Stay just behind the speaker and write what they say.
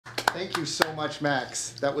Thank you so much, Max.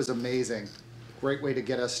 That was amazing. Great way to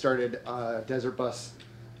get us started. Desert Bus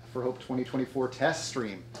for Hope 2024 test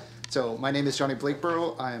stream. So my name is Johnny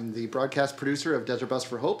Blakeborough. I'm the broadcast producer of Desert Bus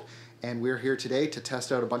for Hope, and we're here today to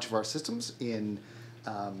test out a bunch of our systems in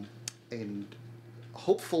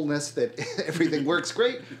hopefulness that everything works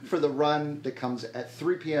great for the run that comes at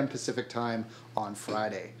 3 p.m. Pacific time on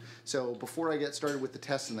Friday. So before I get started with the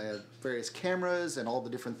tests and the various cameras and all the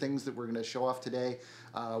different things that we're going to show off today,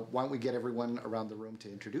 why don't we get everyone around the room to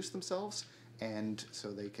introduce themselves, and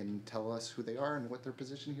so they can tell us who they are and what their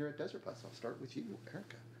position here at Desert Bus. I'll start with you,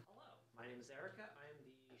 Erica. Hello, my name is Erica. I'm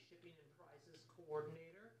the Shipping and Prizes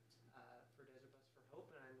Coordinator for Desert Bus for Hope,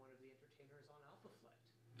 and I'm one of the entertainers on Alpha Flight.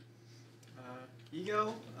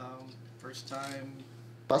 Ego, first time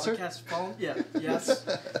Busser? broadcast volunteer. Yes.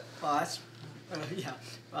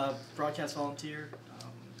 Broadcast volunteer.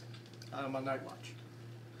 I'm on Night Watch.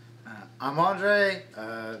 I'm Andre,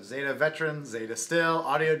 Zeta veteran, Zeta still,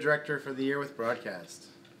 audio director for the year with Broadcast.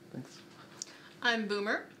 Thanks. I'm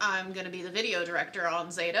Boomer. I'm going to be the video director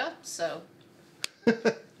on Zeta, so.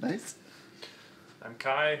 Nice. I'm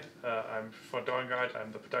Kai. I'm for Dorngard.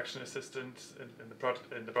 I'm the production assistant in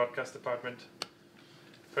the broadcast department.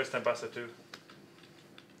 First time busser too.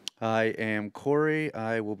 I am Corey.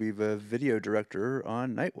 I will be the video director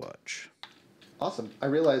on Night Watch. Awesome. I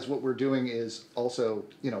realize what we're doing is also,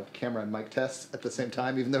 camera and mic tests at the same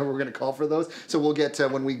time, even though we're going to call for those. So we'll get,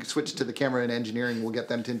 when we switch to the camera and engineering, we'll get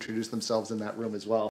them to introduce themselves in that room as well.